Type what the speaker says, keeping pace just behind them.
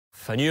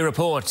A new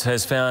report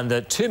has found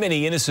that too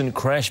many innocent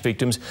crash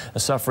victims are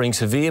suffering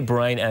severe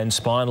brain and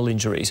spinal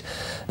injuries.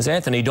 As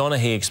Anthony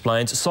Donaghy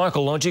explains,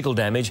 psychological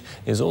damage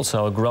is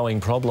also a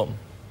growing problem.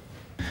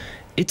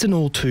 It's an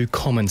all too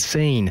common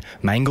scene,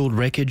 mangled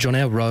wreckage on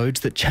our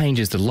roads that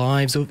changes the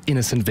lives of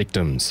innocent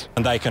victims.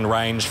 And they can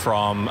range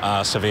from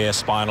severe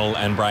spinal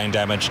and brain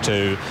damage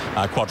to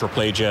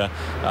quadriplegia,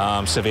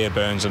 severe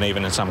burns and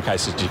even in some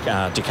cases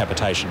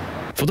decapitation.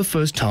 For the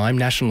first time,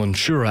 national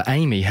insurer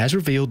AAMI has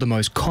revealed the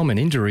most common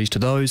injuries to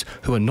those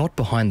who are not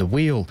behind the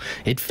wheel.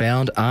 It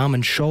found arm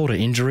and shoulder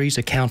injuries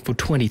account for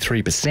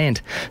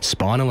 23%,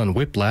 spinal and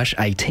whiplash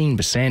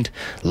 18%,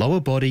 lower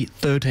body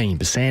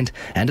 13%,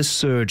 and a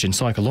surge in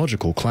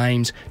psychological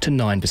claims to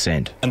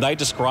 9%. And they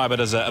describe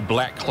it as a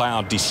black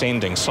cloud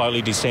descending,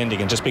 slowly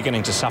descending and just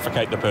beginning to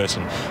suffocate the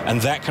person.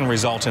 And that can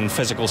result in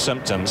physical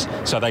symptoms,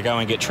 so they go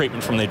and get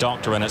treatment from their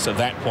doctor, and it's at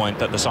that point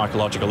that the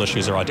psychological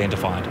issues are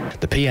identified.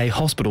 The PA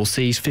hospital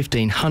sees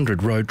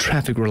 1,500 road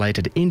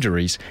traffic-related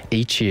injuries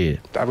each year.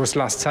 I was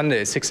last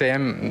Sunday at 6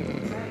 a.m.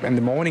 in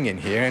the morning in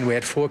here, and we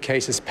had 4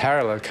 cases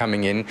parallel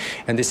coming in,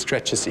 and this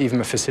stretches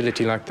even a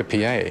facility like the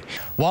PA.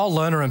 While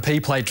learner and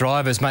P-plate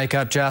drivers make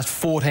up just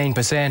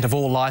 14% of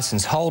all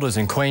licence holders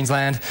in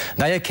Queensland,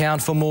 they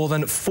account for more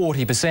than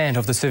 40%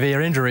 of the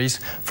severe injuries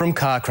from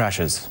car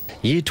crashes.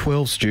 Year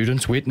 12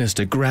 students witnessed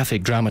a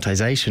graphic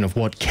dramatisation of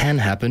what can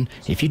happen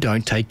if you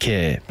don't take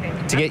care.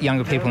 To get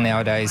younger people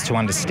nowadays to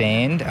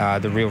understand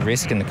the real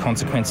risk and the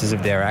consequences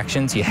of their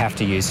actions, you have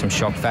to use some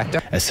shock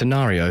factor. A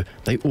scenario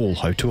they all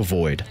hope to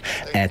avoid.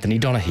 Anthony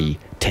Donaghy,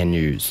 10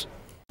 News.